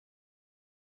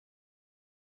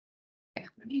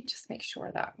let me just make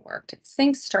sure that worked. It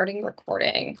thinks starting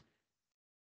recording.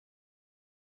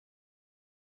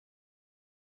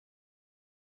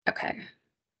 Okay.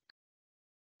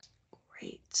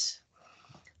 Great.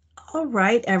 All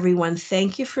right, everyone.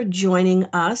 Thank you for joining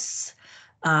us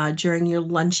during your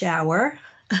lunch hour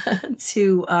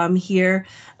to hear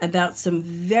about some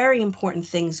very important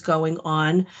things going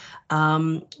on.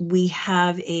 We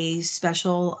have a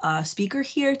special speaker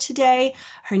here today.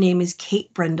 Her name is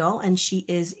Kate Brindle, and she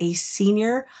is a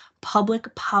senior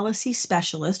public policy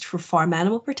specialist for farm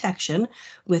animal protection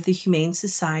with the Humane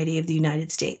Society of the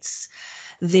United States.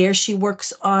 There, she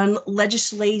works on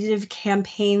legislative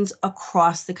campaigns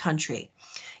across the country.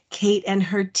 Kate and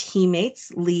her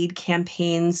teammates lead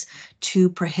campaigns to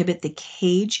prohibit the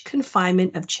cage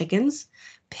confinement of chickens,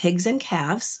 pigs, and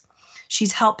calves.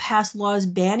 She's helped pass laws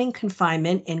banning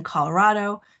confinement in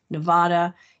Colorado,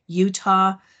 Nevada,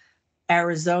 Utah,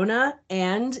 Arizona,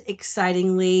 and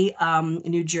excitingly,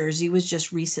 New Jersey was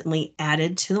just recently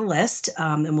added to the list,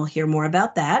 and we'll hear more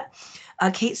about that.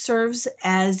 Kate serves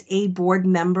as a board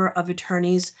member of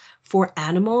Attorneys for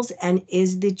Animals and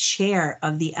is the chair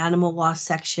of the Animal Law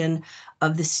section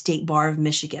of the State Bar of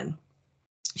Michigan.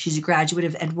 She's a graduate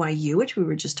of NYU, which we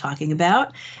were just talking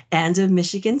about, and of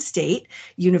Michigan State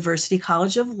University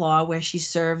College of Law, where she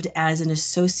served as an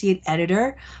associate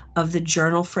editor of the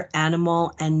Journal for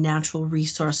Animal and Natural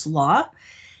Resource Law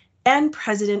and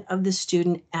president of the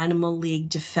Student Animal League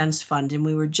Defense Fund. And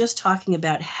we were just talking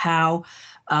about how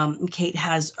Kate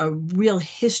has a real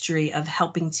history of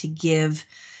helping to give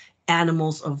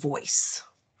animals a voice.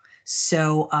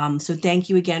 So thank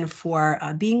you again for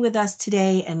being with us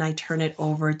today, and I turn it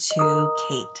over to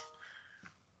Kate.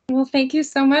 Well, thank you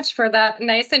so much for that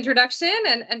nice introduction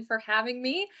and for having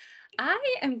me.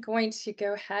 I am going to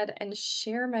go ahead and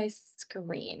share my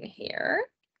screen here.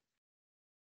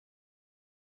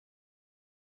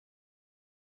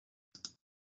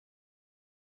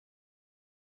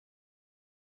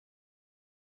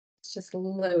 It's just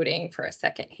loading for a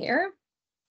second here.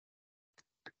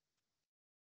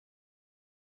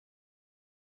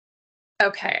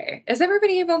 Okay, is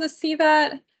everybody able to see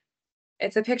that?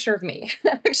 It's a picture of me,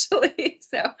 actually.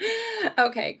 So,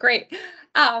 okay, great.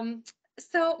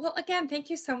 Well, again,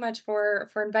 thank you so much for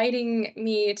inviting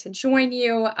me to join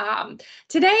you.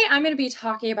 Today, I'm going to be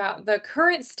talking about the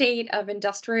current state of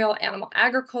industrial animal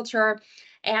agriculture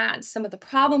and some of the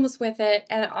problems with it,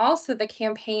 and also the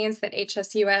campaigns that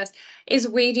HSUS is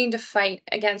waging to fight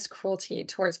against cruelty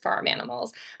towards farm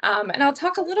animals. And I'll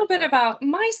talk a little bit about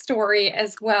my story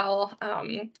as well,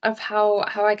 of how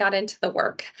I got into the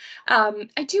work.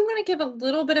 I do want to give a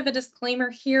little bit of a disclaimer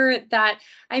here that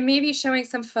I may be showing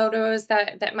some photos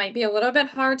that might be a little bit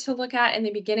hard to look at in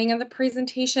the beginning of the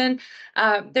presentation.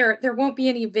 There won't be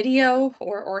any video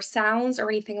or sounds or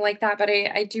anything like that, but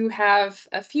I do have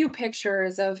a few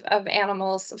pictures of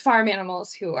animals, farm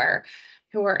animals who are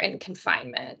in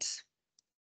confinement.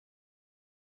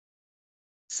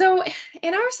 So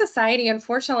in our society,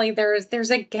 unfortunately,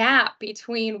 there's a gap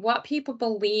between what people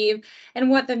believe and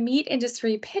what the meat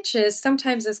industry pitches,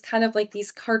 sometimes as kind of like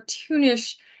these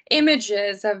cartoonish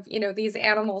images of, these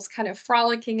animals kind of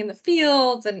frolicking in the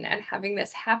fields and having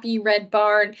this happy red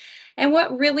barn, and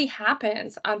what really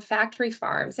happens on factory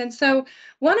farms. And so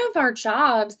one of our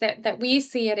jobs that we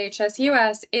see at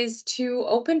HSUS is to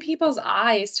open people's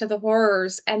eyes to the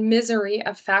horrors and misery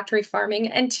of factory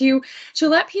farming, and to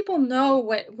let people know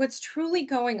what's truly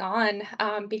going on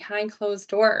behind closed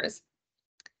doors.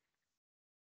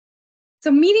 So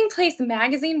Meeting Place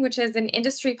Magazine, which is an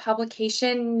industry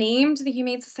publication, named the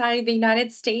Humane Society of the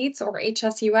United States, or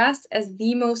HSUS, as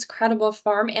the most credible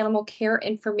farm animal care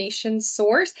information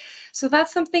source. So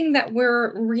that's something that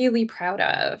we're really proud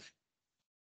of.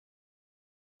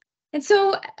 And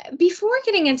so, before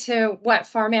getting into what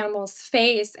farm animals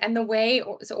face and the way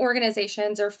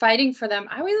organizations are fighting for them,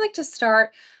 I always like to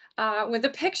start with a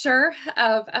picture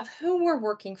of who we're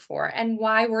working for and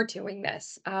why we're doing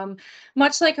this.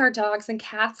 Much like our dogs and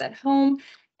cats at home,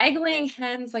 egg-laying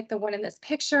hens, like the one in this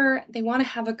picture, they want to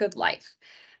have a good life.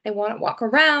 They want to walk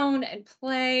around and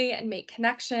play and make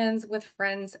connections with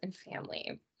friends and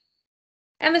family.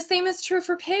 And the same is true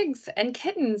for pigs and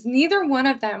kittens. Neither one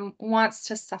of them wants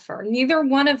to suffer. Neither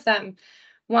one of them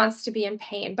wants to be in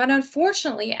pain. But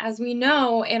unfortunately, as we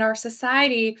know in our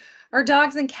society, our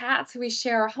dogs and cats who we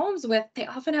share our homes with, they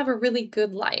often have a really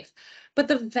good life. But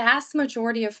the vast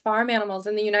majority of farm animals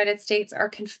in the United States are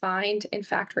confined in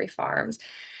factory farms.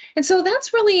 And so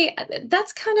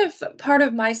that's kind of part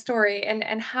of my story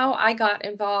and how I got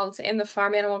involved in the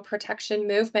farm animal protection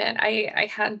movement. I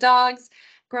had dogs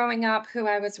growing up who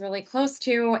I was really close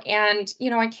to. And,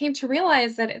 I came to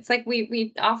realize that it's like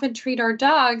we often treat our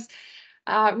dogs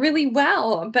really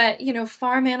well. But,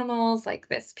 farm animals like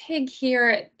this pig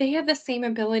here, they have the same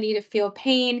ability to feel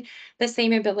pain, the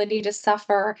same ability to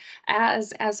suffer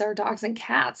as our dogs and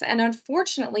cats. And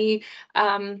unfortunately,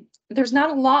 there's not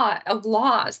a lot of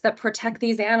laws that protect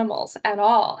these animals at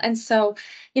all. And so,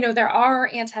 there are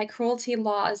anti-cruelty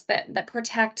laws that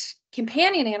protect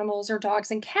companion animals or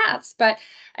dogs and cats. But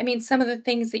I mean, some of the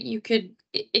things that you could,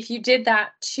 if you did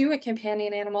that to a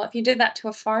companion animal, if you did that to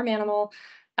a farm animal,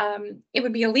 it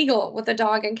would be illegal with a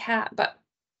dog and cat, but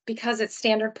because it's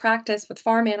standard practice with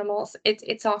farm animals,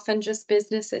 it's often just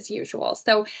business as usual.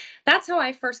 So that's how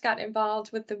I first got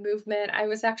involved with the movement. I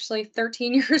was actually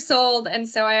 13 years old, and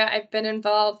so I've been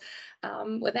involved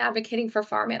with advocating for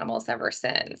farm animals ever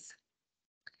since.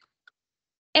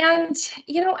 And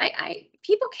I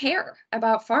people care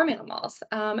about farm animals.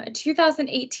 A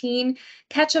 2018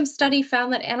 Ketchum study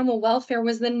found that animal welfare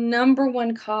was the number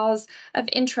one cause of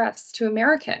interest to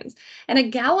Americans. And a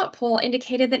Gallup poll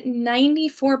indicated that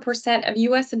 94% of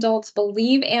US adults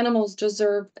believe animals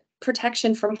deserve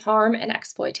protection from harm and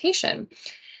exploitation.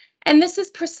 And this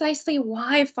is precisely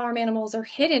why farm animals are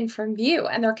hidden from view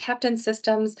and they're kept in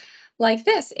systems like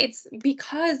this. It's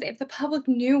because if the public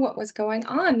knew what was going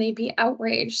on, they'd be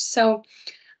outraged. So,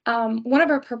 one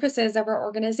of our purposes of our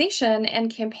organization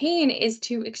and campaign is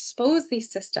to expose these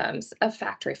systems of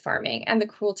factory farming and the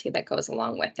cruelty that goes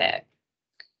along with it.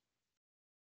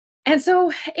 And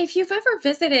so, if you've ever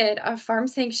visited a farm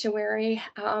sanctuary,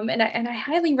 and I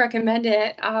highly recommend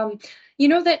it, you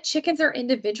know that chickens are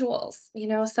individuals.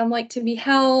 Some like to be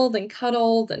held and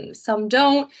cuddled, and some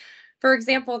don't. For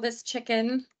example, this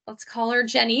chicken, let's call her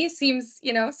Jenny, seems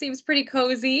pretty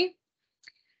cozy.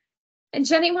 And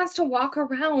Jenny wants to walk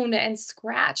around and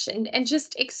scratch and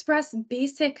just express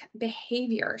basic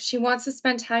behavior. She wants to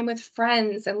spend time with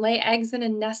friends and lay eggs in a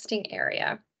nesting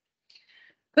area.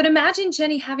 But imagine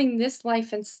Jenny having this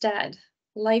life instead,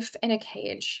 life in a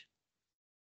cage.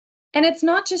 And it's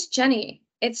not just Jenny,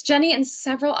 it's Jenny and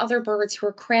several other birds who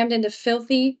are crammed into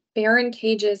filthy, barren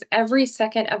cages every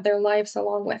second of their lives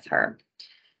along with her.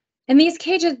 And these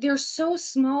cages, they're so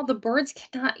small, the birds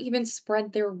cannot even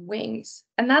spread their wings.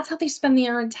 And that's how they spend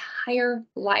their entire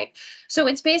life. So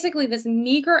it's basically this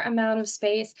meager amount of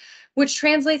space, which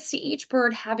translates to each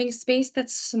bird having space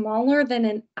that's smaller than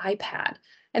an iPad.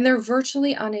 And they're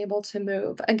virtually unable to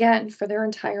move, again, for their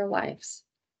entire lives.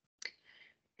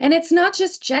 And it's not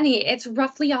just Jenny, it's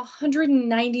roughly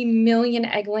 190 million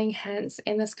egg-laying hens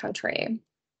in this country.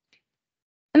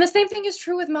 And the same thing is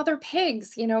true with mother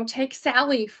pigs. Take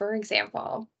Sally, for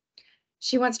example.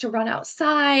 She wants to run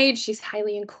outside. She's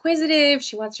highly inquisitive.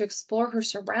 She wants to explore her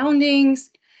surroundings.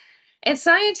 And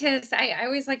scientists, I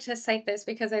always like to cite this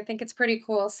because I think it's pretty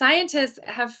cool. Scientists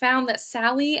have found that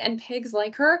Sally and pigs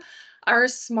like her are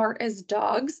as smart as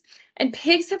dogs. And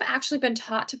pigs have actually been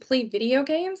taught to play video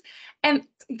games. And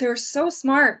they're so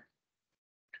smart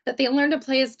that they learn to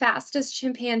play as fast as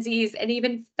chimpanzees and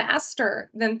even faster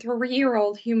than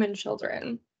 3-year-old human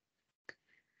children.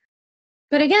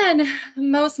 But again,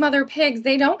 most mother pigs,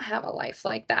 they don't have a life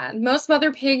like that. Most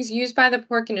mother pigs used by the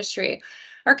pork industry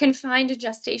are confined to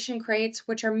gestation crates,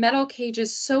 which are metal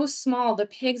cages so small the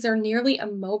pigs are nearly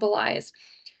immobilized.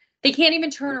 They can't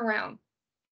even turn around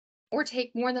or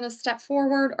take more than a step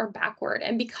forward or backward.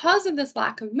 And because of this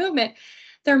lack of movement,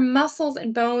 their muscles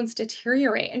and bones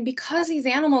deteriorate. And because these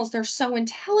animals, they're so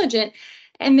intelligent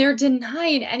and they're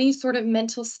denied any sort of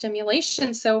mental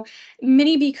stimulation. So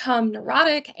many become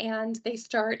neurotic and they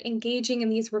start engaging in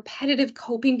these repetitive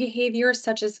coping behaviors,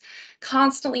 such as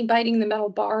constantly biting the metal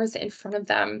bars in front of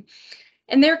them.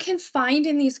 And they're confined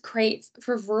in these crates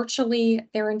for virtually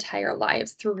their entire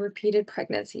lives through repeated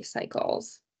pregnancy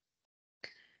cycles.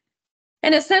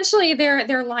 And essentially,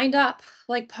 they're lined up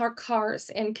like parked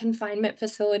cars in confinement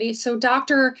facilities. So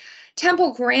Dr.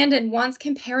 Temple Grandin once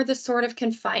compared this sort of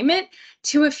confinement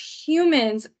to if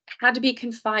humans had to be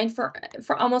confined for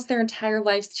almost their entire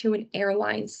lives to an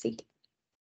airline seat.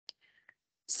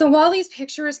 So while these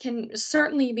pictures can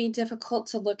certainly be difficult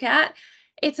to look at,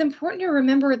 it's important to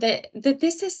remember that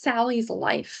this is Sally's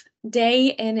life day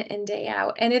in and day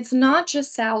out. And it's not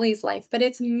just Sally's life, but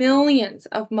it's millions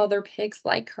of mother pigs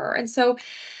like her. And so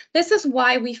this is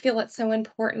why we feel it's so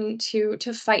important to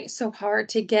fight so hard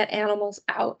to get animals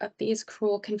out of these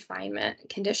cruel confinement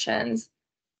conditions.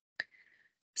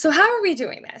 So how are we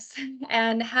doing this?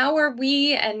 And how are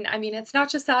we, and I mean, it's not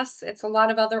just us, it's a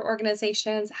lot of other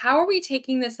organizations. How are we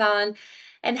taking this on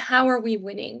and how are we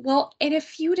winning? Well, in a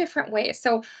few different ways.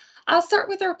 So I'll start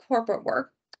with our corporate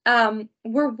work.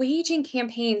 we're waging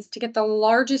campaigns to get the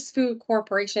largest food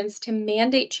corporations to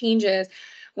mandate changes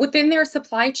within their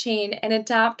supply chain and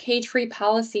adopt cage-free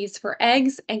policies for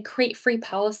eggs and crate-free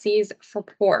policies for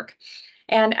pork.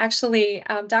 And actually,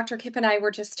 Dr. Kip and I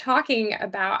were just talking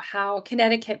about how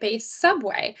Connecticut-based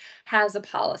Subway has a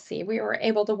policy. We were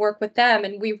able to work with them,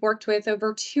 and we've worked with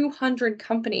over 200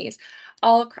 companies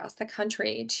all across the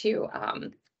country to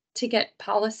get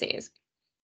policies.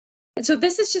 And so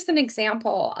this is just an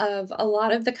example of a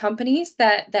lot of the companies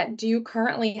that do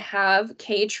currently have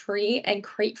cage-free and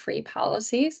crate-free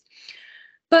policies.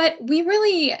 But we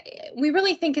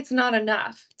really think it's not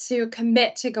enough to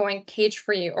commit to going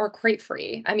cage-free or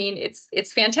crate-free. I mean,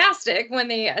 it's fantastic when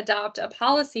they adopt a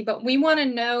policy, but we want to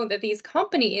know that these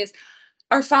companies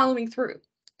are following through.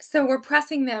 So we're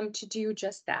pressing them to do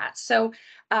just that. So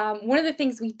one of the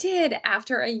things we did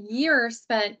after a year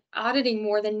spent auditing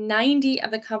more than 90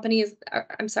 of the companies,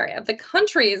 I'm sorry, of the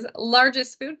country's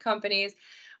largest food companies,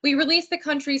 we released the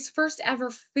country's first ever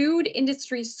food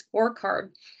industry scorecard.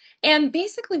 And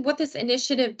basically, what this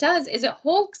initiative does is it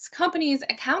holds companies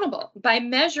accountable by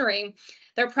measuring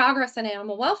their progress on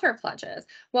animal welfare pledges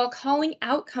while calling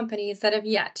out companies that have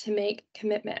yet to make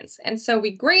commitments. And so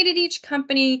we graded each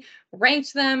company,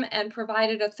 ranked them, and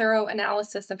provided a thorough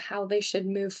analysis of how they should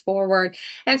move forward.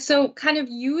 And so, kind of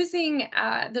using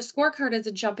the scorecard as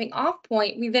a jumping off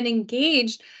point, we then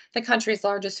engaged the country's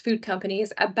largest food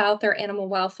companies about their animal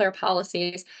welfare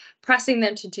policies, pressing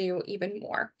them to do even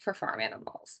more for farm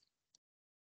animals.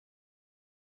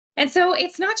 And so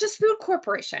it's not just food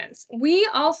corporations. We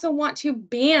also want to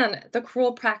ban the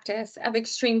cruel practice of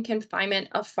extreme confinement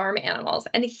of farm animals.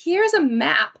 And here's a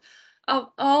map of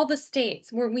all the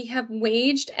states where we have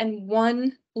waged and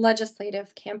won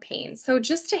legislative campaigns. So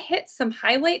just to hit some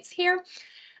highlights here,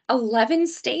 11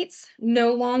 states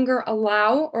no longer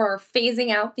allow or are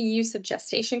phasing out the use of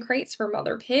gestation crates for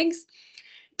mother pigs.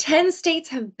 10 states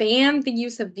have banned the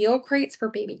use of veal crates for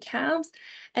baby calves,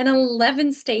 and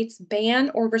 11 states ban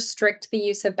or restrict the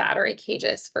use of battery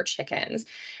cages for chickens.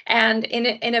 And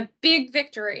in a big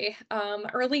victory,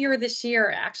 earlier this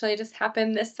year, actually, it just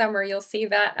happened this summer, you'll see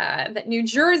that New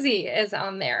Jersey is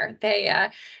on there.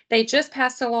 They just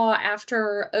passed a law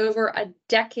after over a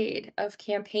decade of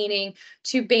campaigning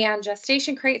to ban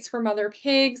gestation crates for mother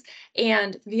pigs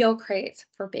and veal crates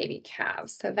for baby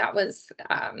calves. So that was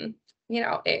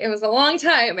it was a long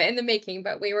time in the making,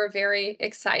 but we were very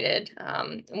excited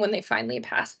when they finally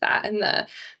passed that and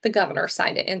the governor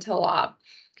signed it into law.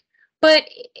 But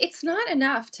it's not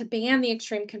enough to ban the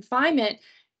extreme confinement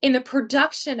in the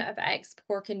production of eggs,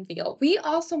 pork, and veal. We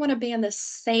also want to ban the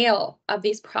sale of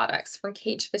these products from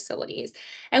cage facilities.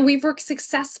 And we've worked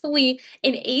successfully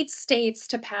in 8 states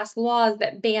to pass laws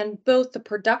that ban both the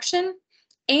production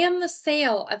and the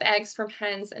sale of eggs from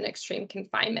hens in extreme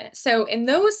confinement. So in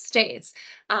those states,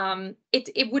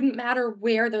 it wouldn't matter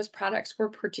where those products were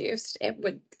produced. It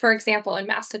would, for example, in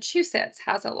Massachusetts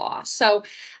has a law. So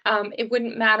it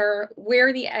wouldn't matter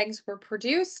where the eggs were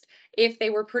produced. If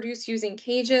they were produced using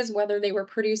cages, whether they were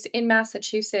produced in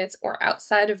Massachusetts or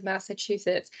outside of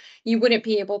Massachusetts, you wouldn't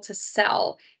be able to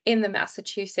sell in the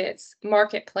Massachusetts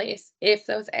marketplace if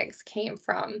those eggs came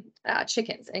from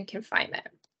chickens in confinement.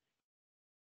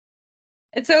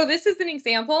 And so this is an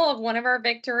example of one of our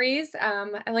victories.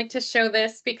 I like to show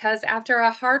this because after a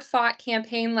hard-fought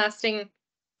campaign lasting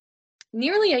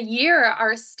nearly a year,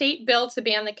 our state bill to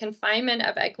ban the confinement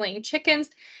of egg-laying chickens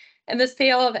and the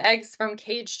sale of eggs from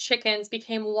caged chickens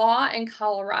became law in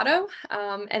Colorado.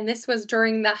 And this was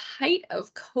during the height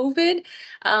of COVID.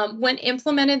 When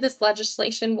implemented, this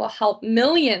legislation will help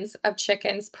millions of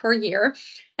chickens per year.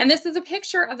 And this is a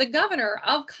picture of the governor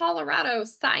of Colorado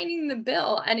signing the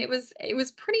bill. And it was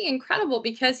pretty incredible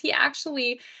because he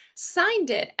actually signed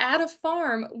it at a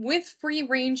farm with free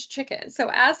range chickens.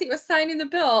 So as he was signing the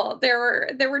bill, there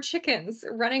were chickens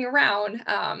running around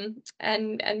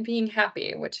and being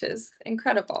happy, which is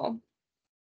incredible.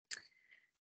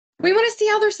 We want to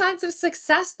see other signs of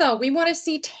success, though. We want to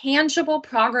see tangible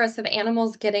progress of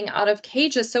animals getting out of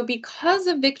cages. So because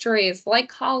of victories like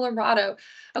Colorado,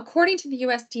 according to the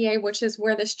USDA, which is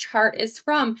where this chart is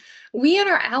from, we and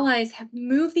our allies have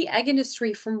moved the egg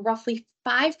industry from roughly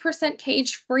 5%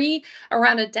 cage-free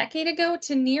around a decade ago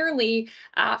to nearly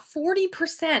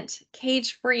 40%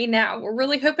 cage-free now. We're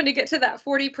really hoping to get to that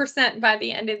 40% by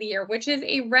the end of the year, which is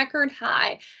a record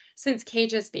high since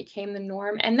cages became the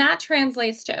norm. And that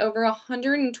translates to over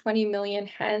 120 million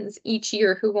hens each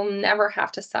year who will never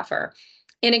have to suffer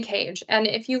in a cage. And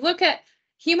if you look at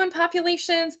human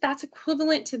populations, that's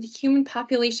equivalent to the human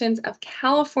populations of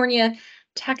California,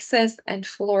 Texas, and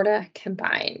Florida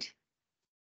combined.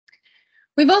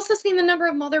 We've also seen the number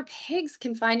of mother pigs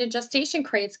confined in gestation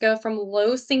crates go from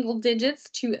low single digits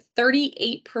to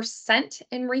 38%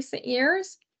 in recent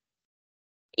years.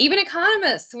 Even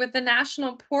economists with the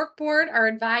National Pork Board are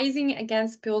advising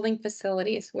against building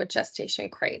facilities with gestation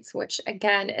crates, which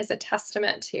again is a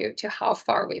testament to how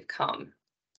far we've come.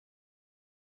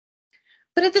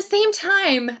 But at the same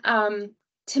time,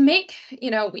 to make,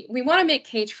 we want to make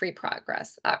cage free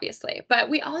progress, obviously, but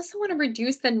we also want to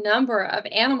reduce the number of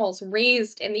animals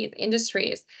raised in these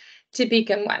industries to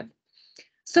begin with.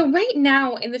 So, right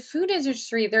now in the food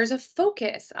industry, there's a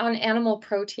focus on animal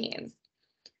proteins.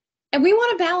 And we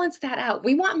want to balance that out.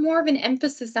 We want more of an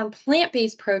emphasis on plant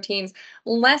based proteins,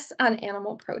 less on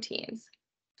animal proteins.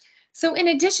 So, in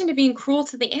addition to being cruel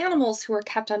to the animals who are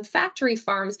kept on factory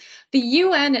farms, the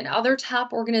UN and other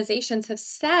top organizations have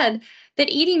said that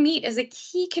eating meat is a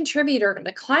key contributor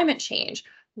to climate change,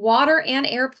 water and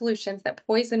air pollutions that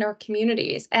poison our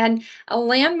communities. And a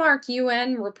landmark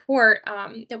UN report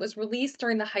that was released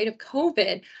during the height of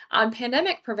COVID on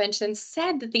pandemic prevention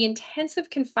said that the intensive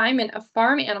confinement of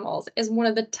farm animals is one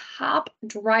of the top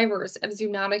drivers of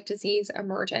zoonotic disease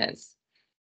emergence.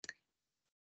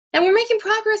 And we're making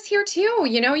progress here too.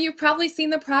 You've probably seen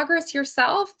the progress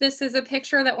yourself. This is a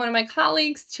picture that one of my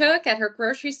colleagues took at her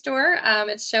grocery store.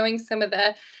 It's showing some of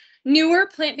the newer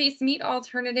plant-based meat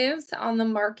alternatives on the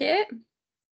market.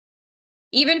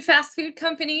 Even fast food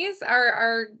companies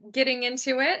are getting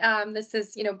into it. This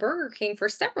is, Burger King for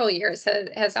several years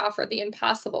has offered the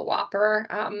Impossible Whopper.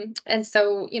 And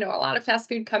so, a lot of fast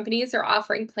food companies are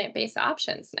offering plant-based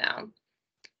options now.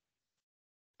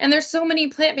 And there's so many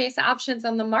plant-based options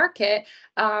on the market,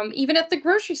 even at the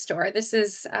grocery store. This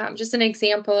is just an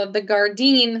example of the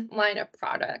Gardein line of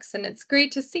products, and it's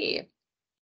great to see.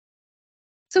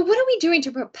 So, what are we doing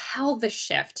to propel the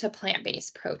shift to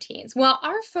plant-based proteins? Well,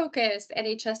 our focus at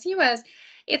HSUS,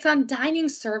 it's on dining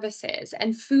services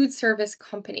and food service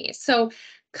companies. So,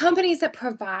 companies that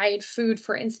provide food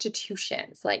for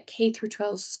institutions like K through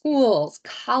 12 schools,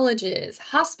 colleges,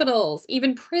 hospitals,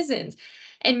 even prisons,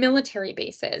 and military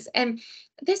bases. And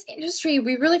this industry,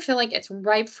 we really feel like it's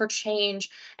ripe for change.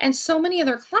 And so many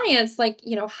other clients, like,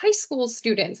 high school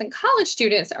students and college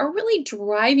students, are really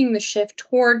driving the shift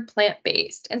toward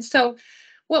plant-based. And so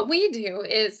what we do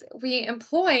is we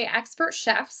employ expert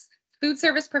chefs, food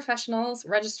service professionals,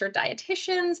 registered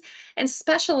dietitians, and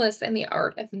specialists in the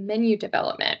art of menu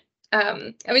development.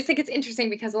 I always think it's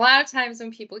interesting because a lot of times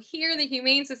when people hear the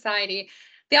Humane Society,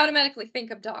 they automatically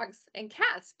think of dogs and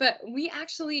cats, but we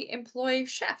actually employ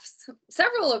chefs,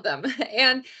 several of them.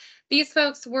 And these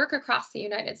folks work across the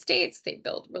United States. They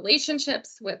build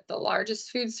relationships with the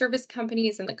largest food service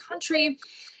companies in the country.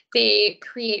 They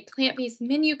create plant based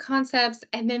menu concepts,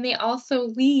 and then they also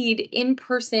lead in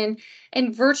person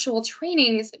and virtual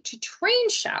trainings to train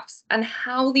chefs on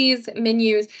how these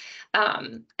menus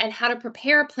and how to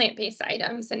prepare plant based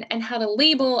items and how to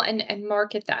label and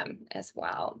market them as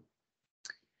well.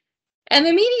 And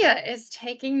the media is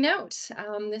taking note.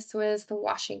 This was the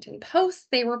Washington Post.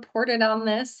 They reported on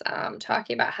this,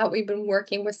 talking about how we've been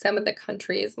working with some of the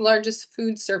country's largest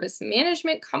food service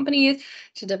management companies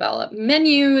to develop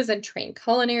menus and train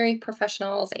culinary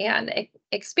professionals and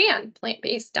expand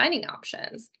plant-based dining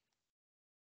options.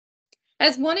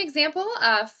 As one example,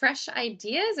 Fresh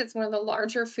Ideas, it's one of the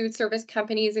larger food service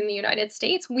companies in the United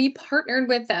States. We partnered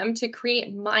with them to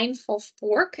create Mindful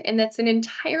Fork, and that's an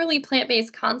entirely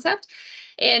plant-based concept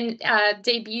and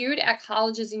debuted at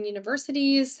colleges and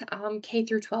universities, K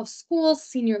through 12 schools,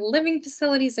 senior living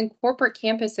facilities, and corporate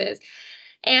campuses.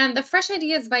 And the Fresh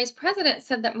Ideas vice president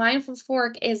said that Mindful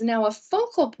Fork is now a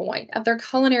focal point of their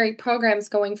culinary programs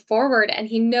going forward. And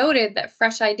he noted that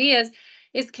Fresh Ideas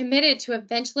is committed to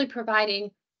eventually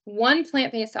providing one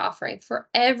plant-based offering for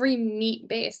every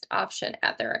meat-based option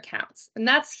at their accounts. And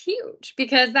that's huge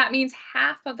because that means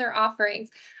half of their offerings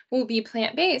will be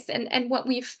plant-based. And what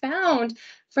we found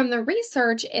from the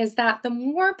research is that the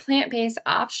more plant-based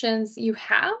options you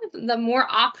have, the more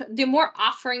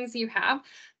offerings you have,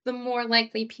 the more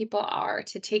likely people are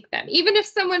to take them. Even if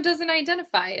someone doesn't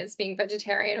identify as being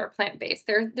vegetarian or plant-based,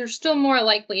 they're still more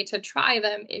likely to try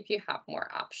them if you have more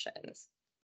options.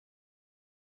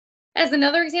 As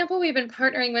another example, we've been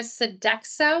partnering with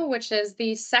Sodexo, which is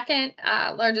the second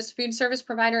largest food service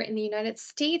provider in the United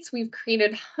States. We've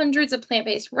created hundreds of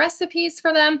plant-based recipes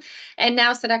for them, and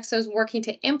now Sodexo is working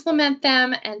to implement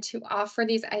them and to offer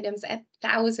these items at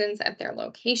thousands of their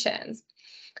locations.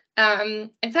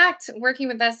 In fact, working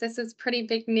with us, this is pretty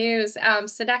big news.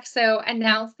 Sodexo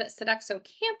announced that Sodexo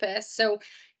Campus, so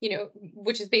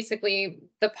which is basically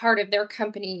the part of their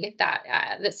company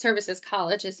that services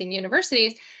colleges and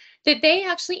universities, that they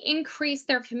actually increased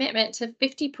their commitment to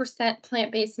 50%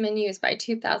 plant-based menus by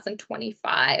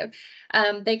 2025.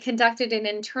 They conducted an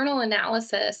internal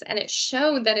analysis, and it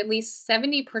showed that at least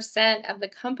 70% of the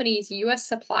company's US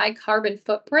supply carbon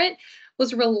footprint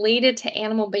was related to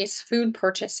animal-based food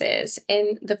purchases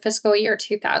in the fiscal year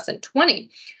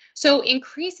 2020. So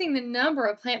increasing the number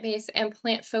of plant-based and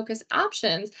plant-focused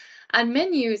options on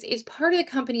menus is part of the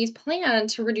company's plan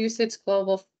to reduce its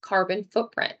global carbon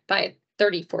footprint by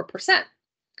 34%.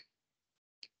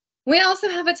 We also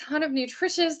have a ton of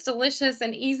nutritious, delicious,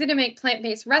 and easy to make plant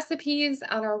based recipes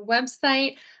on our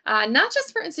website, not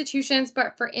just for institutions,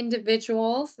 but for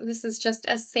individuals. This is just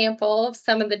a sample of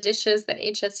some of the dishes that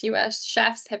HSUS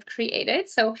chefs have created.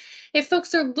 So, if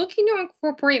folks are looking to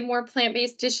incorporate more plant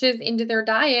based dishes into their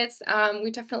diets, we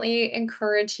definitely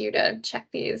encourage you to check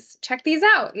these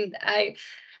out. And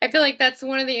I feel like that's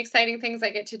one of the exciting things I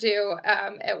get to do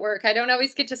at work. I don't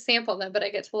always get to sample them, but I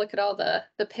get to look at all the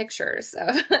pictures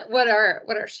of what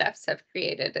our chefs have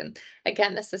created. And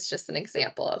again, this is just an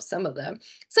example of some of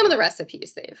the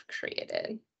recipes they've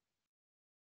created.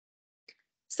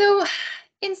 So,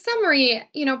 in summary,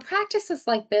 practices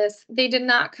like this, they did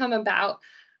not come about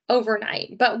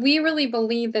overnight, but we really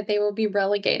believe that they will be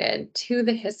relegated to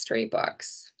the history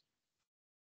books.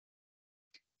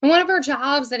 And one of our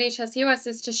jobs at HSUS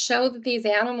is to show that these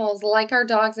animals, like our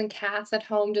dogs and cats at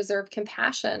home, deserve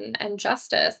compassion and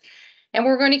justice. And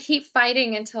we're going to keep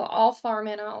fighting until all farm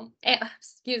animals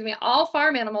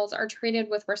are treated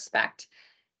with respect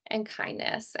and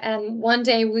kindness. And one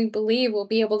day we believe we'll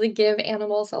be able to give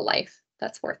animals a life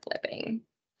that's worth living.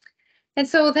 And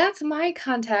so that's my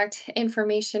contact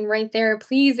information right there.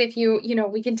 Please, if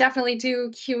we can definitely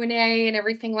do Q&A and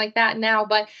everything like that now,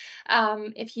 but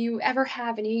if you ever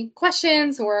have any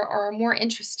questions or are more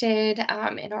interested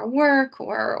in our work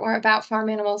or about farm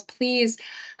animals, please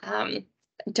um,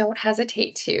 don't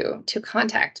hesitate to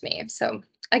contact me. So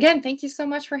again, thank you so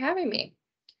much for having me.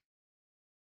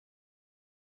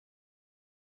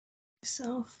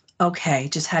 Self. Okay,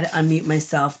 just had to unmute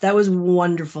myself. That was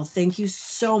wonderful. Thank you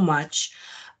so much.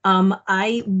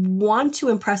 I want to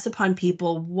impress upon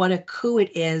people what a coup it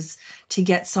is to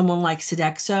get someone like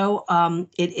Sodexo.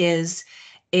 It is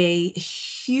a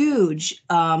huge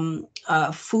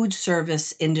food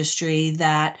service industry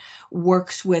that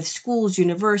works with schools,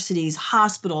 universities,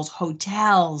 hospitals,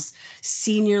 hotels,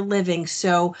 senior living.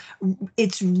 So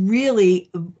it's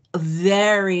really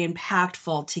very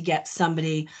impactful to get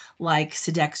somebody like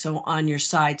Sodexo on your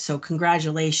side. So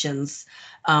congratulations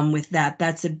with that.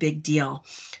 That's a big deal.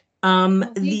 Oh,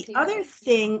 The thank other you.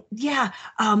 thing, yeah,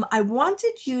 I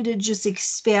wanted you to just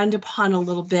expand upon a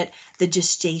little bit the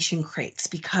gestation crates,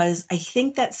 because I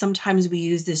think that sometimes we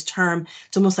use this term,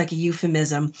 it's almost like a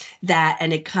euphemism,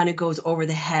 and it kind of goes over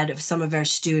the head of some of our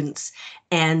students.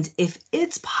 And if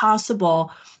it's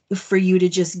possible for you to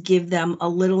just give them a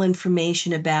little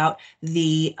information about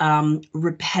the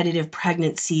repetitive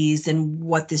pregnancies and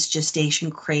what this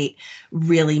gestation crate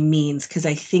really means, because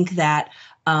I think that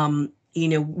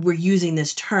we're using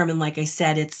this term, and like I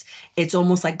said, it's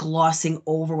almost like glossing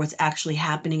over what's actually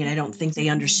happening, and I don't think they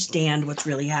understand what's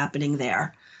really happening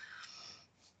there.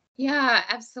 Yeah,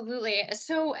 absolutely.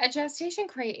 So a gestation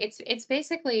crate, it's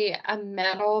basically a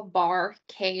metal bar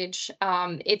cage.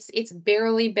 It's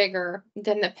barely bigger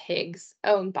than the pig's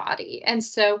own body. And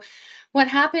so what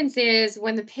happens is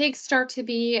when the pigs start to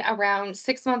be around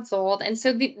 6 months old, and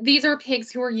so these are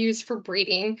pigs who are used for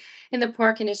breeding in the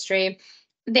pork industry.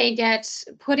 They get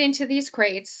put into these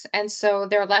crates, and so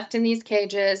they're left in these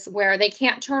cages where they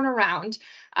can't turn around.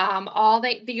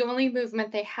 The only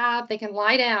movement they have, they can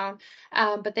lie down,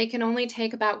 but they can only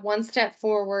take about one step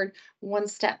forward, one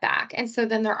step back. And so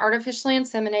then they're artificially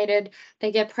inseminated,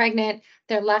 they get pregnant,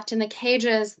 they're left in the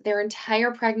cages their entire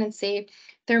pregnancy.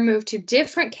 They're moved to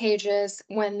different cages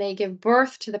when they give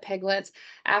birth to the piglets.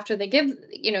 After they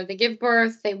give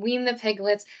birth, they wean the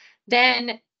piglets.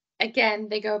 Then again,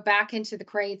 they go back into the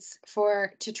crates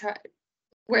to try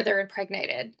where they're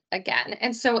impregnated again.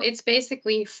 And so it's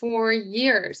basically 4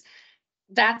 years,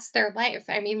 that's their life.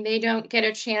 I mean, they don't get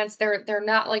a chance. They're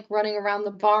not like running around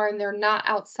the barn. They're not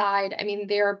outside. I mean,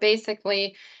 they're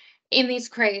basically in these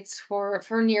crates for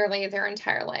nearly their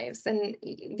entire lives. And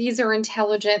these are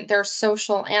intelligent. They're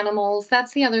social animals.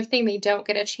 That's the other thing. They don't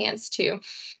get a chance to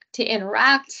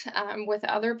interact with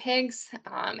other pigs.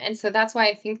 And so that's why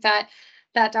I think that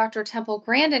Dr. Temple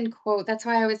Grandin quote, that's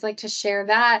why I always like to share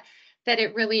that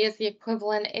it really is the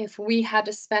equivalent if we had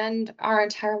to spend our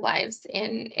entire lives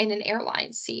in an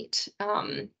airline seat,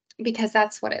 because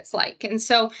that's what it's like. And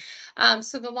so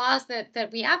the laws that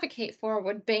we advocate for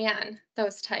would ban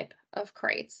those type of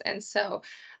crates. And so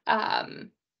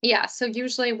Yeah, so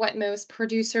usually what most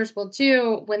producers will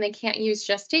do when they can't use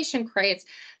gestation crates,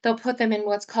 they'll put them in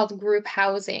what's called group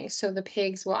housing. So the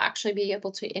pigs will actually be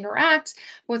able to interact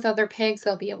with other pigs,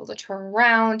 they'll be able to turn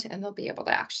around, and they'll be able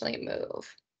to actually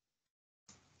move.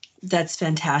 That's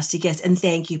fantastic. Yes, and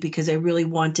thank you, because I really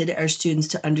wanted our students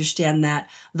to understand that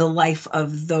the life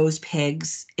of those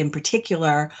pigs in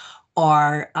particular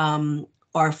are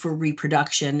are for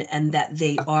reproduction, and that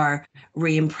they are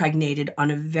reimpregnated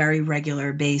on a very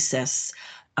regular basis.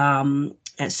 And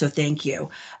so thank you.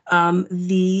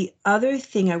 The other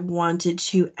thing I wanted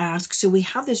to ask, so we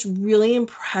have this really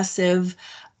impressive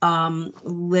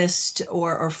list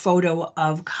or photo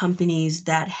of companies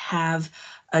that have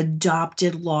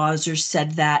adopted laws or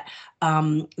said that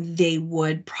they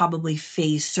would probably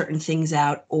phase certain things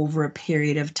out over a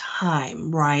period of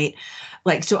time, right?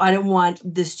 Like, so I don't want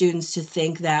the students to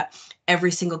think that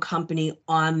every single company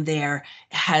on there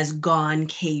has gone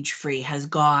cage free, has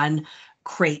gone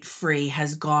crate free,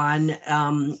 has gone,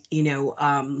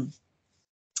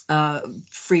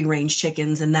 free range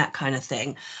chickens and that kind of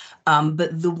thing.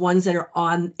 But the ones that are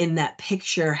on in that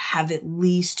picture have at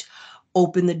least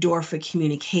opened the door for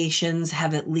communications,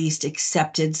 have at least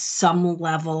accepted some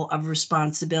level of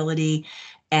responsibility,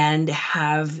 and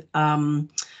have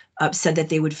said that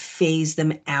they would phase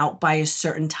them out by a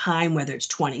certain time, whether it's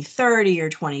 2030 or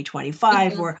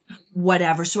 2025 Mhm. or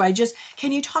whatever. So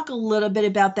can you talk a little bit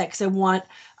about that? Because I want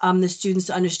the students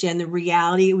to understand the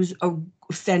reality. It was a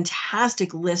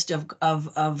fantastic list of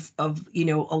a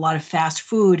lot of fast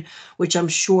food, which I'm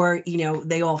sure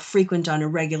they all frequent on a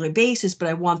regular basis, but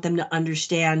I want them to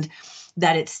understand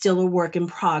that it's still a work in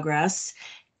progress,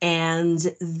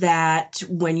 and that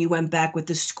when you went back with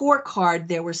the scorecard,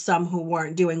 there were some who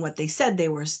weren't doing what they said they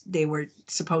were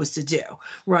supposed to do,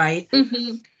 right?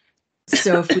 Mhm.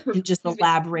 So if we can just Excuse me.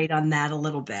 elaborate on that a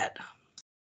little bit.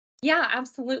 Yeah,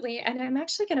 absolutely. And I'm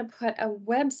actually going to put a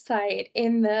website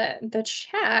in the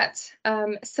chat.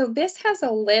 So this has a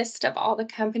list of all the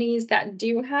companies that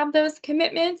do have those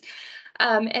commitments,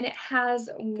 and it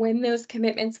has when those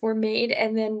commitments were made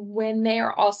and then when they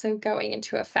are also going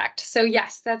into effect. So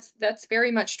yes, that's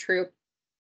very much true.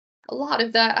 A lot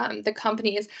of the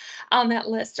companies on that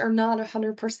list are not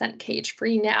 100% cage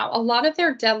free now. A lot of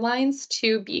their deadlines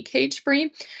to be cage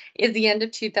free is the end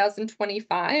of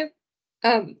 2025.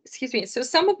 Excuse me. So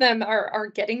some of them are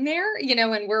getting there,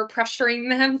 and we're pressuring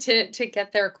them to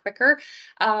get there quicker.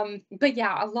 But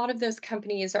yeah, a lot of those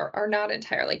companies are not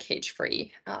entirely cage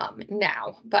free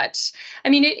now. But I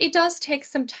mean, it does take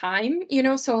some time,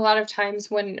 So a lot of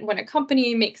times when a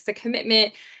company makes the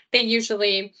commitment, they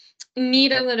usually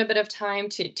need a little bit of time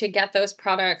to get those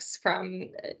products from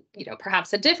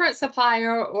perhaps a different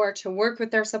supplier, or to work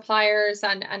with their suppliers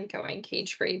on going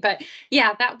cage free. But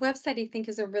yeah, that website I think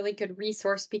is a really good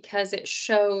resource because it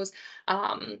shows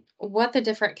what the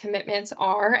different commitments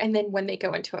are and then when they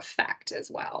go into effect as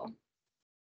well.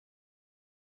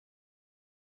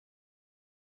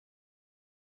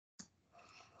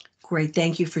 Great.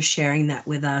 Thank you for sharing that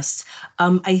with us.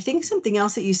 I think something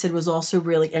else that you said was also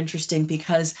really interesting,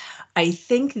 because I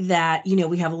think that,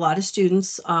 we have a lot of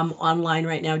students online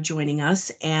right now joining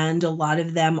us, and a lot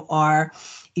of them are,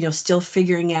 still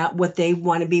figuring out what they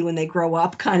want to be when they grow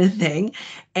up, kind of thing.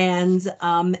 And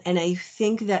I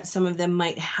think that some of them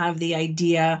might have the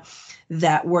idea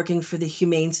that working for the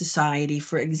Humane Society,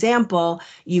 for example,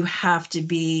 you have to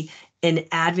be an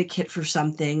advocate for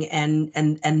something, and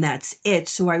that's it.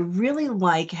 So I really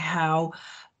like how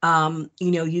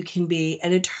you can be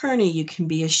an attorney, you can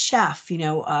be a chef.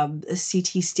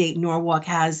 CT State Norwalk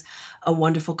has a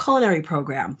wonderful culinary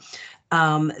program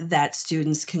that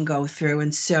students can go through,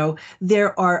 and so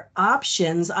there are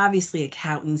options. Obviously,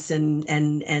 accountants and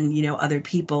other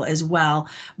people as well.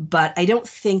 But I don't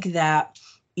think that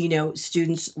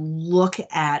students look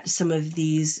at some of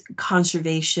these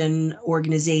conservation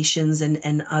organizations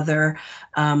and other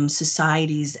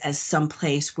societies as some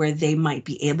place where they might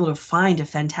be able to find a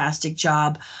fantastic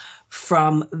job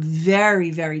from very,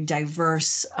 very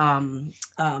diverse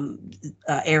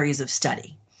areas of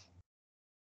study.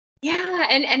 Yeah,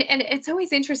 and it's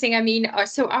always interesting. I mean,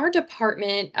 so our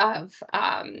Department of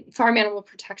Farm Animal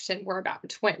Protection, we're about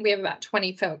 20. We have about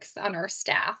 20 folks on our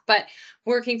staff, but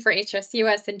working for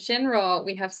HSUS in general,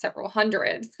 we have several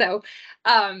hundred. So,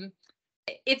 um,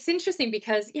 It's interesting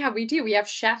because, yeah, we do. We have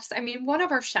chefs. I mean, one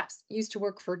of our chefs used to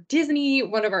work for Disney.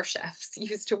 One of our chefs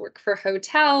used to work for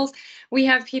hotels. We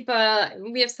have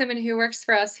someone who works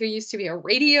for us who used to be a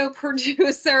radio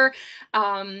producer,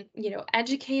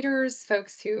 educators,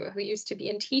 folks who used to be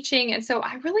in teaching. And so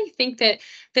I really think that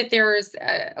there's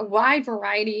a wide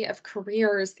variety of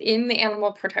careers in the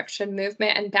animal protection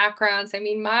movement and backgrounds. I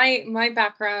mean, my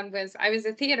background was I was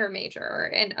a theater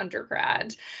major in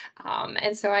undergrad.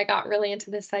 And so I got really into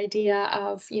this idea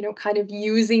of, kind of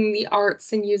using the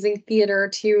arts and using theater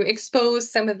to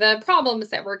expose some of the problems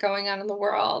that were going on in the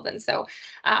world. And so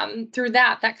through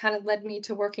that kind of led me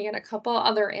to working at a couple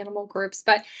other animal groups.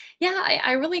 But yeah,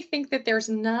 I really think that there's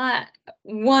not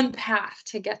one path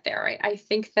to get there. I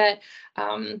think that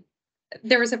um,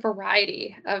 there's a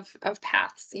variety of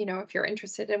paths, if you're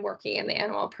interested in working in the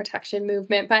animal protection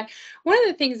movement. But one of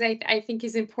the things I think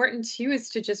is important too is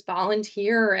to just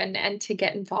volunteer and to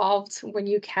get involved when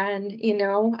you can,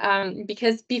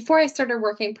 because before I started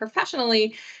working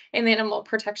professionally in the animal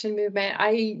protection movement,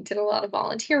 I did a lot of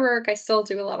volunteer work. I still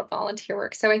do a lot of volunteer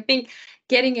work. So I think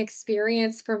getting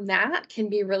experience from that can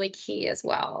be really key as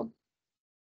well.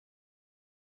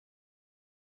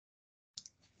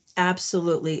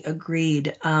 Absolutely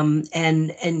agreed. And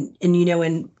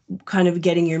and kind of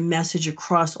getting your message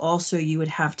across. Also, you would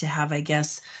have to have, I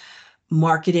guess,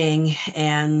 marketing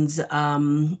and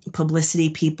publicity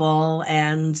people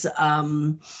and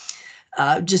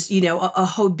just a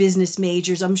whole business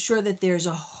majors. I'm sure that there's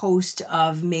a host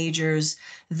of majors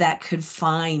that could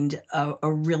find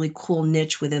a really cool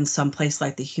niche within some place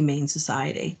like the Humane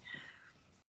Society.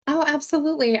 Oh,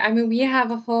 absolutely. I mean, we have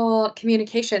a whole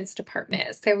communications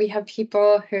department. So we have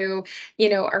people who,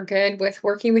 are good with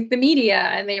working with the media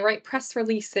and they write press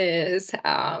releases.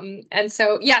 And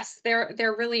so, yes,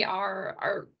 there really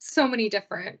are so many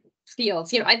different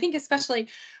fields. I think especially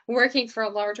working for a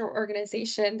larger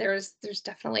organization, there's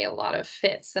definitely a lot of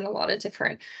fits and a lot of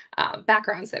different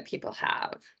backgrounds that people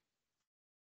have.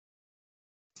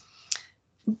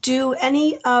 Do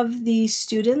any of the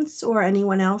students or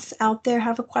anyone else out there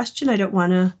have a question? I don't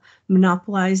want to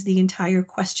monopolize the entire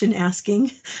question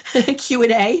asking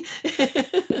Q&A.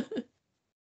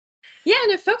 Yeah,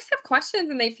 and if folks have questions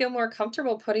and they feel more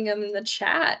comfortable putting them in the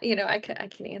chat, I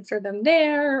can answer them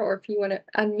there, or if you want to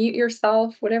unmute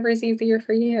yourself, whatever is easier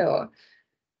for you.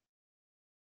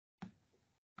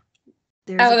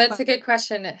 There's Oh, a that's question. a good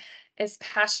question. Is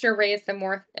pasture raised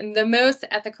the most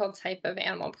ethical type of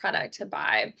animal product to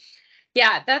buy?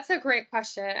 Yeah, that's a great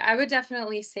question. I would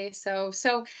definitely say so.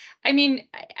 So, I mean,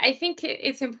 I think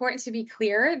it's important to be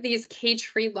clear. These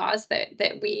cage-free laws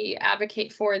that we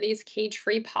advocate for, these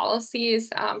cage-free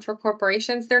policies for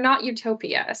corporations, they're not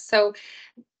utopia. So,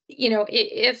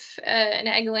 if an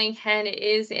egg-laying hen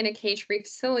is in a cage-free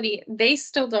facility, they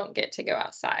still don't get to go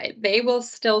outside. They will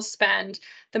still spend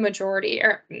the majority,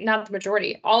 or not the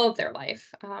majority, all of their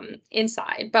life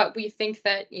inside. But we think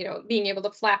that, being able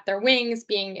to flap their wings,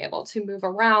 being able to move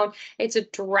around, it's a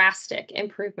drastic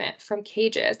improvement from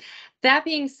cages. That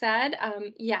being said,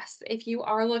 yes, if you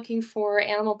are looking for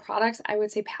animal products, I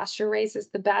would say pasture raised is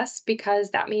the best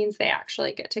because that means they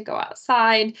actually get to go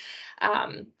outside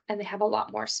and they have a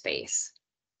lot more space.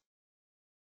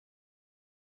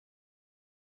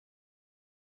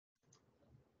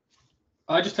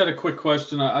 I just had a quick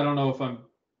question. I don't know if I'm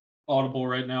audible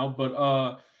right now,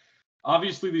 but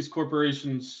obviously these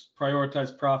corporations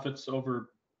prioritize profits over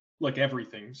like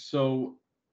everything. So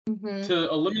Mhm. to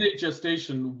eliminate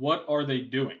gestation, what are they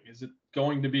doing? Is it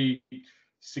going to be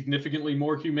significantly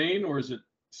more humane, or is it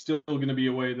still going to be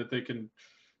a way that they can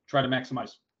try to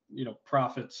maximize,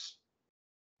 profits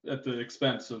at the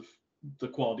expense of the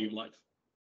quality of life?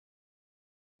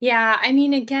 Yeah, I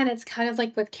mean, again, it's kind of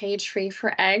like with cage free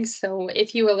for eggs. So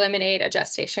if you eliminate a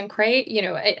gestation crate,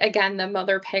 again, the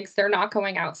mother pigs, they're not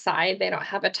going outside. They don't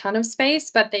have a ton of space,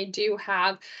 but they do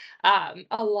have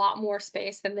a lot more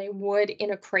space than they would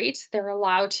in a crate. They're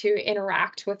allowed to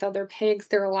interact with other pigs.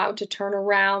 They're allowed to turn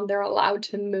around. They're allowed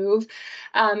to move.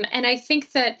 And I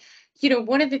think that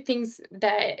one of the things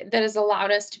that has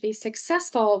allowed us to be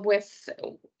successful with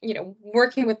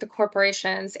working with the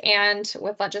corporations and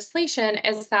with legislation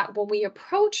is that when we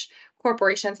approach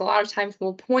corporations, a lot of times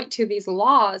we'll point to these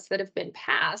laws that have been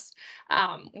passed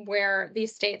where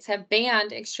these states have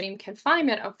banned extreme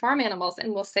confinement of farm animals.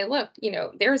 And we'll say, look,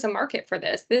 there's a market for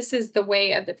this. This is the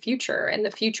way of the future, and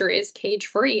the future is cage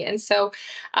free. And so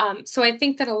I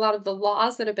think that a lot of the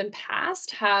laws that have been passed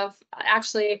have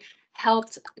actually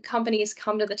helped companies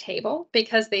come to the table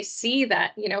because they see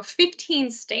that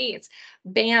 15 states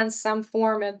ban some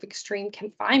form of extreme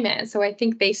confinement. And so I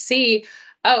think they see,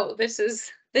 oh, this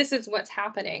is this is what's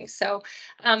happening. So,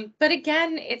 but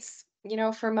again, it's,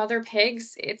 for mother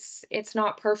pigs, it's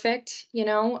not perfect,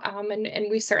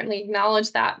 and we certainly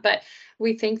acknowledge that, but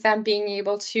we think that being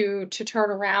able to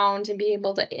turn around and be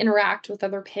able to interact with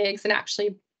other pigs and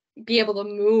actually be able to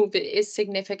move is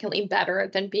significantly better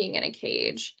than being in a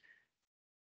cage.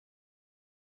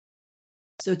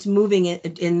 So it's moving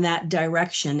in that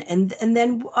direction. And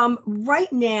then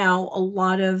right now, a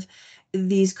lot of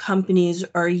these companies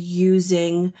are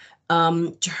using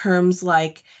terms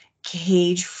like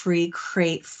cage free,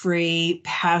 crate free,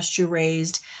 pasture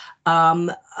raised,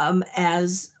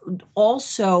 as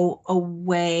also a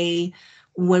way,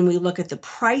 when we look at the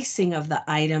pricing of the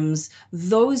items,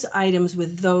 those items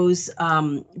with those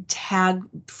tag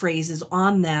phrases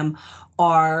on them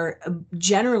are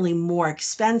generally more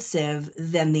expensive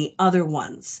than the other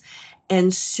ones.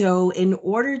 And so, in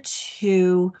order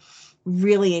to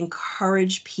really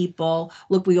encourage people,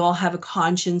 look, we all have a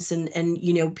conscience,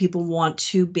 and people want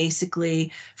to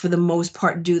basically, for the most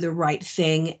part, do the right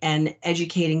thing, and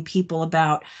educating people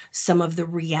about some of the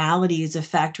realities of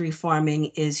factory farming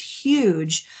is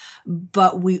huge,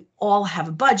 but we all have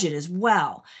a budget as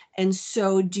well. And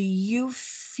so, do you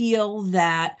feel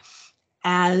that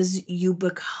as you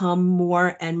become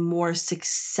more and more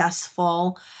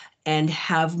successful and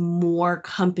have more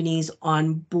companies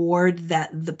on board, that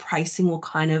the pricing will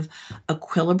kind of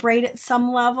equilibrate at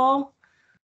some level?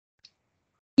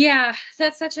 Yeah,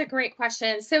 that's such a great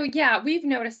question. So yeah, we've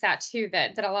noticed that too,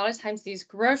 that a lot of times these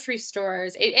grocery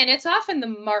stores, and it's often the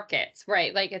markets,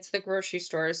 right? Like it's the grocery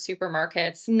stores,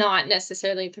 supermarkets, not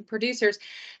necessarily the producers,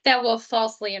 that will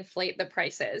falsely inflate the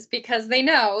prices because they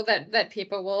know that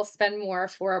people will spend more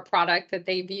for a product that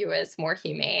they view as more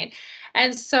humane.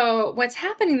 And so what's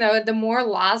happening though, the more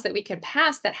laws that we can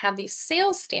pass that have these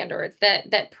sales standards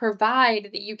that provide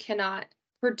that you cannot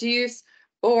produce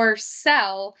or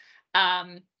sell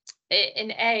um,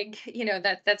 an egg,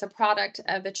 that's a product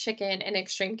of a chicken in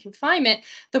extreme confinement,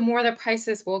 the more the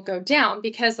prices will go down.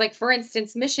 Because, like for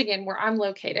instance, Michigan, where I'm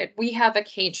located, we have a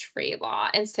cage-free law,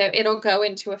 and so it'll go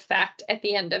into effect at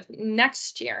the end of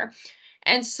next year.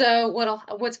 And so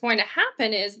what's going to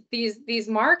happen is these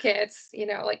markets,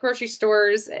 like grocery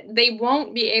stores, they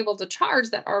won't be able to charge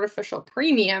that artificial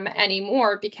premium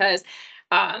anymore because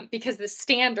the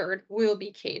standard will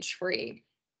be cage free.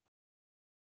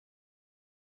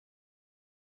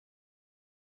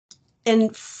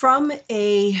 And from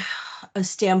a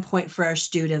standpoint for our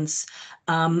students,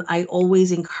 I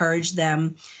always encourage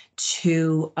them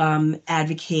to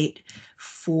advocate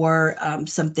for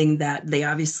something that they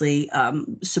obviously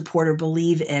support or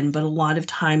believe in, but a lot of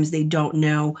times they don't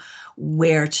know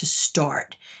where to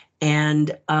start.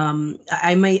 And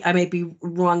I might be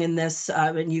wrong in this,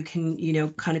 and you can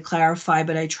kind of clarify.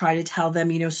 But I try to tell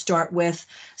them, start with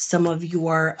some of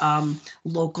your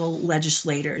local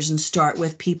legislators, and start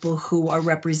with people who are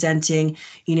representing,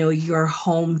 your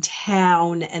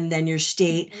hometown and then your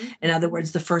state. Mhm. In other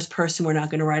words, the first person we're not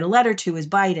going to write a letter to is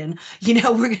Biden.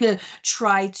 We're going to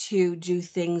try to do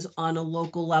things on a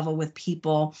local level with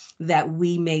people that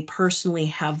we may personally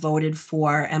have voted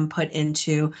for and put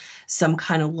into some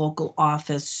kind of local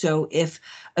office. So if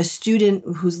a student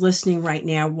who's listening right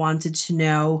now wanted to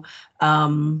know,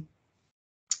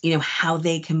 how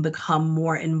they can become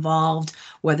more involved,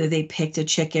 whether they picked a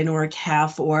chicken or a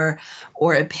calf or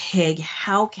a pig,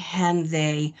 how can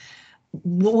they,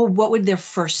 what would their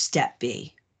first step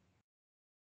be?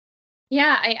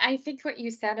 Yeah, I think what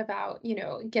you said about,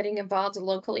 getting involved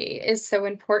locally is so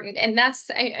important. And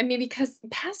I mean, because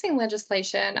passing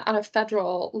legislation on a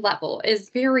federal level is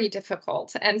very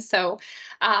difficult. And so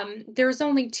there's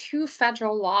only two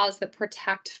federal laws that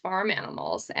protect farm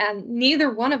animals, and neither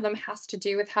one of them has to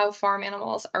do with how farm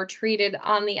animals are treated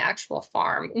on the actual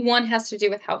farm. One has to do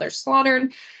with how they're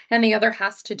slaughtered, and the other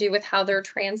has to do with how they're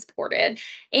transported.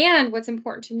 And what's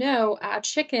important to know,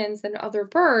 chickens and other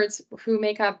birds who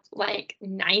make up like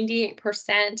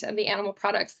 98% of the animal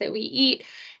products that we eat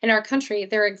in our country,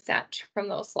 they're exempt from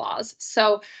those laws.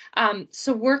 So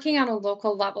working on a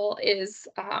local level is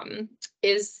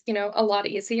a lot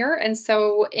easier. And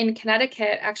so in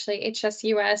Connecticut, actually,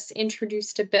 HSUS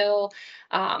introduced a bill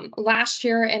last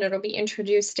year, and it'll be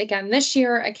introduced again this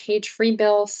year, a cage-free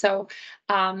bill. So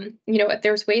if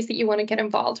there's ways that you want to get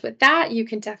involved with that, you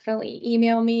can definitely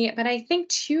email me. But I think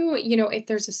too, if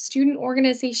there's a student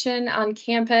organization on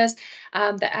campus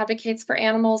that advocates for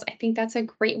animals, I think that's a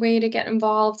great way to get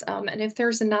involved. And if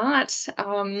there's not,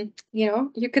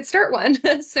 you could start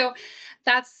one. So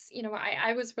that's,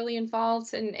 I was really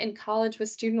involved in college with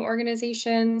student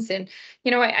organizations. And,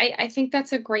 I think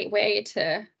that's a great way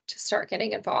to start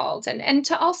getting involved, and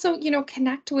to also,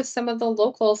 connect with some of the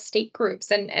local state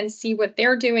groups and see what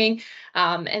they're doing,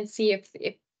 and see if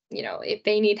if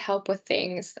they need help with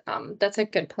things. That's a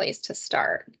good place to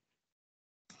start.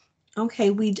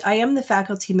 Okay, I am the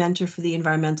faculty mentor for the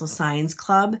Environmental Science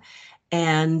Club,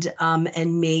 and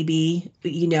maybe,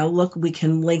 look, we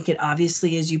can link it,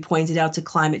 obviously, as you pointed out, to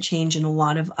climate change and a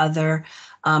lot of other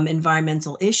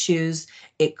environmental issues.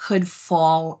 It could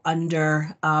fall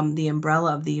under the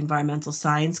umbrella of the Environmental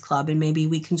Science Club, and maybe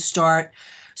we can start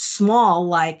small,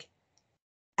 like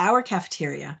our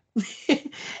cafeteria, Yeah.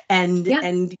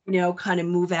 and kind of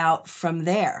move out from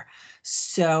there.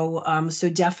 So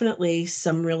definitely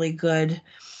some really good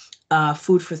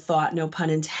food for thought, no pun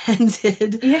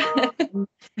intended. Yeah.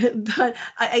 But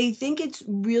I think it's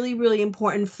really, really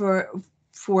important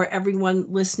for everyone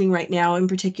listening right now, in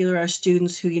particular our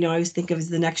students, who I always think of as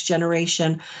the next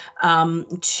generation,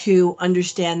 to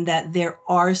understand that there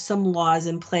are some laws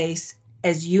in place,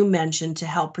 as you mentioned, to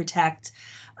help protect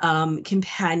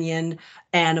companion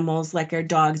animals like our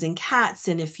dogs and cats.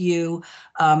 And if you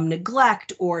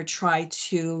neglect or try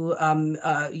to,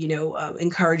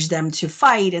 encourage them to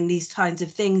fight and these kinds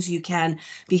of things, you can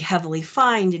be heavily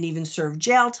fined and even serve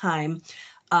jail time.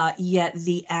 Yet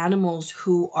the animals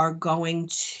who are going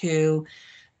to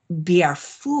be our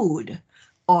food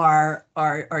are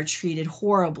treated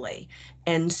horribly.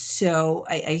 And so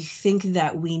I think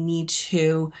that we need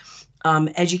to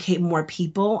educate more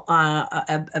people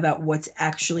about what's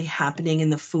actually happening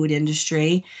in the food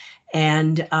industry,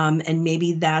 and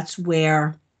maybe that's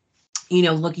where,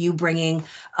 look, you bringing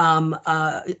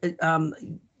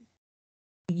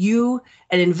you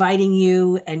and inviting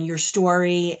you and your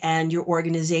story and your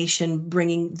organization,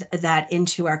 bringing that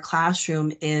into our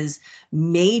classroom is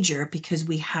major, because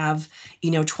we have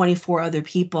 24 other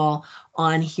people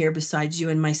on here besides you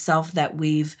and myself that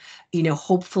we've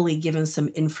hopefully given some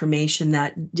information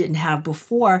that didn't have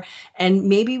before. And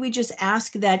maybe we just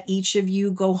ask that each of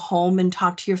you go home and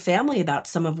talk to your family about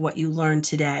some of what you learned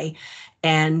today,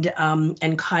 and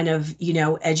kind of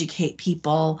educate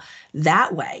people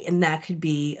that way. And that could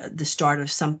be the start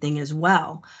of something as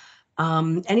well.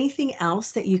 Anything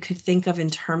else that you could think of in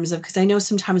terms of, because I know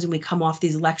sometimes when we come off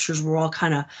these lectures, we're all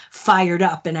kind of fired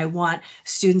up, and I want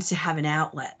students to have an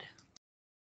outlet.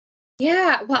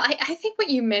 Yeah, well, I think what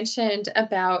you mentioned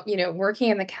about,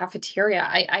 working in the cafeteria,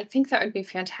 I think that would be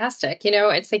fantastic.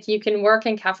 It's like you can work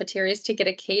in cafeterias to get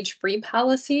a cage-free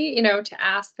policy, to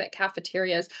ask that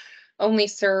cafeterias only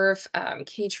serve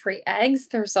cage-free eggs.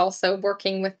 There's also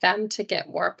working with them to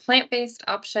get more plant-based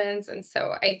options. And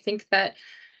so I think that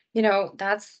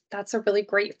that's a really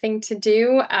great thing to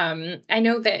do. I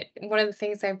know that one of the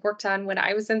things I worked on when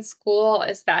I was in school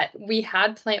is that we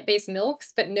had plant-based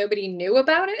milks, but nobody knew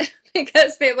about it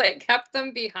because they like kept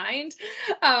them behind.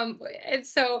 And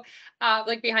so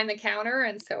like behind the counter.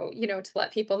 And so, to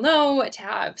let people know, to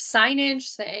have signage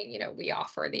saying, we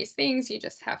offer these things, you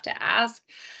just have to ask.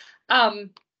 Um,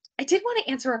 I did want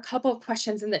to answer a couple of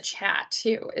questions in the chat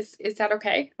too. Is that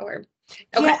okay? Or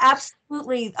Yeah, okay.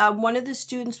 absolutely. One of the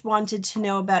students wanted to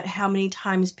know about how many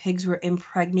times pigs were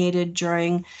impregnated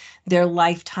during their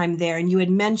lifetime there. And you had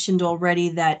mentioned already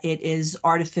that it is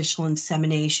artificial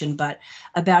insemination, but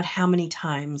about how many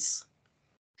times?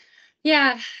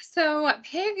 Yeah, so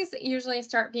pigs usually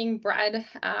start being bred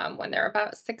when they're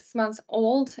about 6 months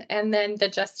old, and then the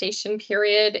gestation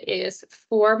period is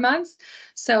 4 months.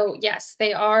 So, yes,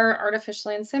 they are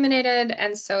artificially inseminated,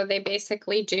 and so they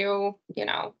basically do,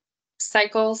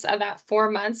 cycles of that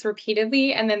 4 months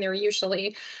repeatedly, and then they're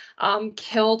usually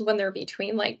killed when they're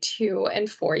between like 2 and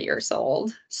 4 years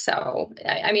old. So,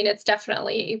 I mean, it's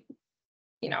definitely,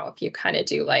 if you kind of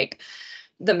do like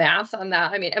the math on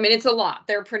that. I mean, it's a lot.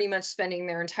 They're pretty much spending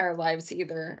their entire lives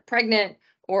either pregnant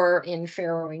or in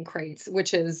farrowing crates,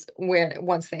 which is where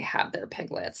once they have their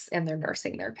piglets and they're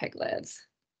nursing their piglets.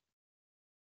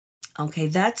 Okay,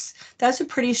 that's a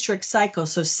pretty strict cycle.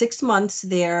 So 6 months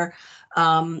they're,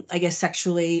 I guess,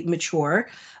 sexually mature,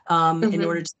 in Hmm.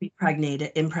 order to be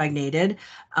impregnated,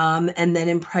 and then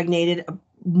impregnated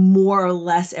more or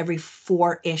less every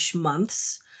 4-ish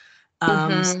months. So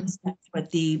Hmm. that's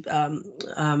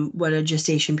what a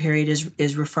gestation period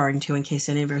is referring to, in case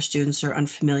any of our students are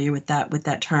unfamiliar with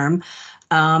that term.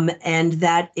 And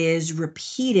that is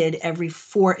repeated every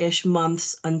 4-ish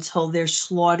months until they're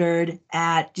slaughtered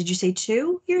at, did you say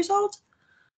 2 years old?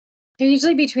 They're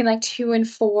usually between like 2 and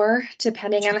 4,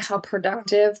 depending on how 2 to 4.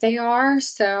 productive they are.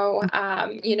 So,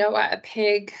 a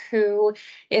pig who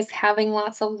is having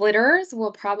lots of litters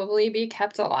will probably be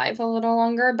kept alive a little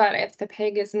longer. But if the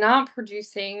pig is not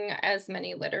producing as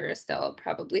many litters, they'll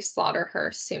probably slaughter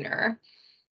her sooner.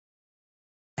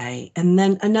 Okay. And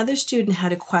then another student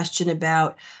had a question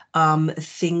about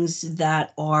things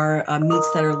that are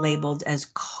meats that are labeled as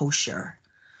kosher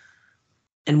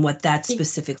and what that's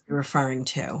specifically referring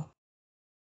to.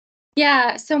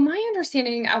 Yeah, so my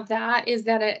understanding of that is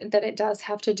that it does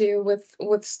have to do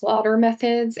with slaughter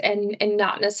methods and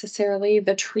not necessarily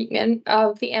the treatment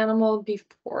of the animal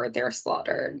before they're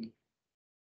slaughtered.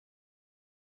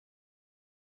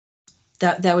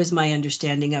 That was my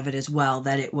understanding of it as well,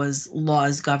 that it was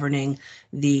laws governing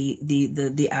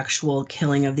the actual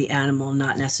killing of the animal,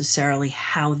 not necessarily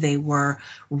how they were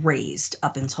raised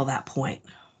up until that point.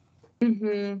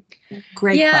 Hmm.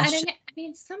 Great Yeah, and question. I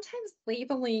mean, sometimes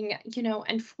labeling,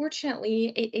 unfortunately,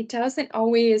 it doesn't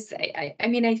always. I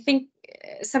mean, I think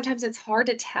sometimes it's hard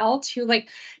to tell too. Like,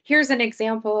 here's an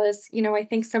example: is I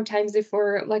think sometimes if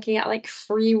we're looking at like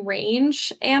free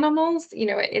range animals,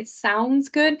 it sounds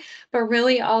good, but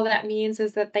really all that means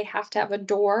is that they have to have a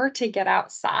door to get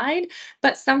outside.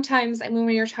 But sometimes, I mean,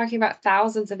 when you're talking about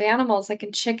thousands of animals, like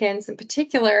in chickens in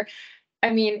particular, I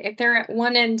mean, if they're at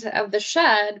one end of the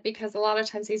shed, because a lot of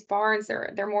times these barns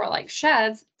they're more like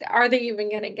sheds, are they even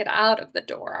going to get out of the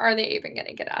door? Are they even going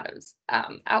to get out of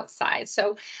outside?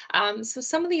 So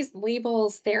some of these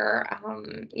labels, they're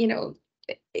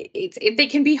they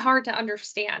can be hard to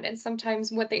understand, and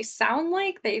sometimes what they sound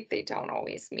like they don't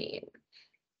always mean.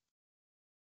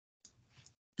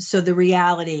 So the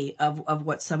reality of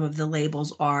what some of the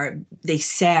labels are, they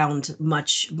sound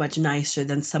much nicer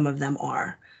than some of them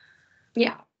are.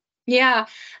 Yeah. Yeah.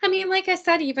 I mean, like I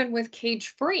said, even with cage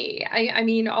free, I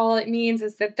mean, all it means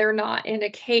is that they're not in a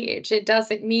cage. It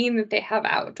doesn't mean that they have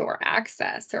outdoor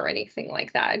access or anything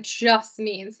like that. It just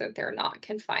means that they're not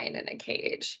confined in a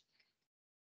cage.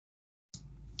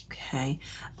 Okay.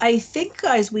 I think,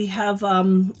 guys, we have a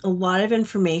lot of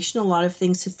information, a lot of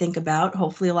things to think about,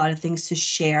 hopefully a lot of things to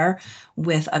share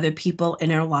with other people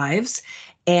in our lives.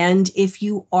 And if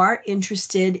you are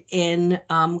interested in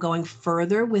going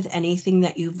further with anything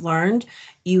that you've learned,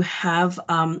 you have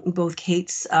both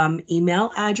Kate's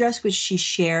email address, which she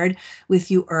shared with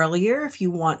you earlier, if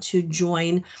you want to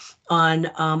join on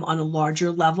a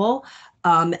larger level.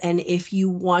 And if you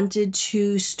wanted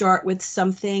to start with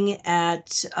something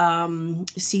at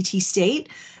CT State,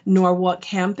 Norwalk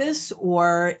campus,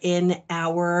 or in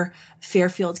our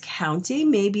Fairfield County,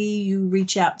 maybe you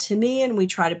reach out to me and we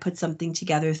try to put something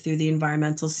together through the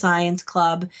Environmental Science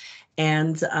Club.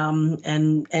 And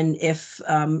if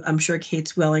I'm sure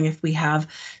Kate's willing, if we have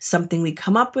something we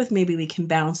come up with, maybe we can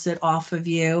bounce it off of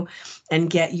you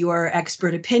and get your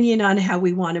expert opinion on how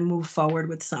we want to move forward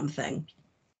with something.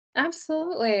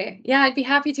 Absolutely. Yeah, I'd be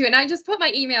happy to. And I just put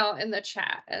my email in the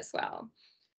chat as well.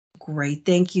 Great.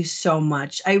 Thank you so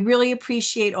much. I really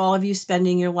appreciate all of you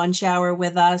spending your lunch hour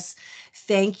with us.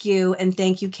 Thank you. And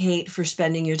thank you, Kate, for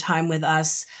spending your time with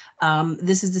us.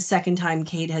 This is the second time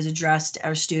Kate has addressed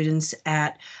our students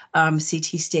at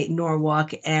CT State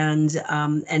Norwalk, and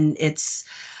it's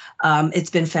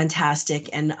been fantastic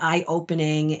and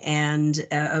eye-opening and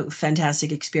a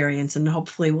fantastic experience. And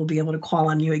hopefully we'll be able to call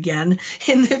on you again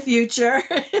in the future.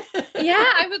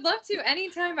 Yeah, I would love to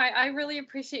anytime. I really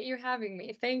appreciate you having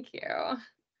me. Thank you.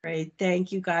 Great.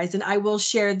 Thank you, guys. And I will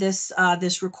share this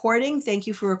this recording. Thank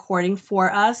you for recording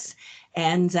for us.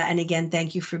 And again,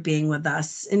 thank you for being with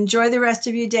us. Enjoy the rest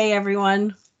of your day,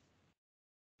 everyone.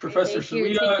 Professor, Thank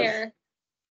you. Take care.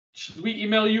 should we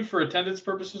email you for attendance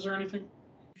purposes or anything?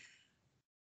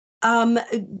 Um,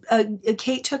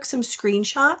 Kate took some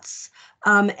screenshots,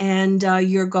 and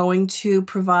you're going to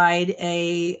provide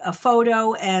a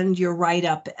photo and your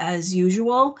write-up as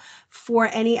usual for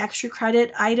any extra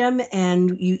credit item,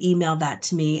 and you email that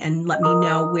to me and let me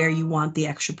know where you want the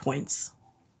extra points.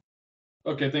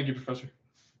 Okay, thank you, Professor.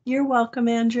 You're welcome,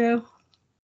 Andrew.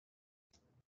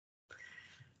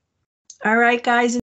 All right, guys.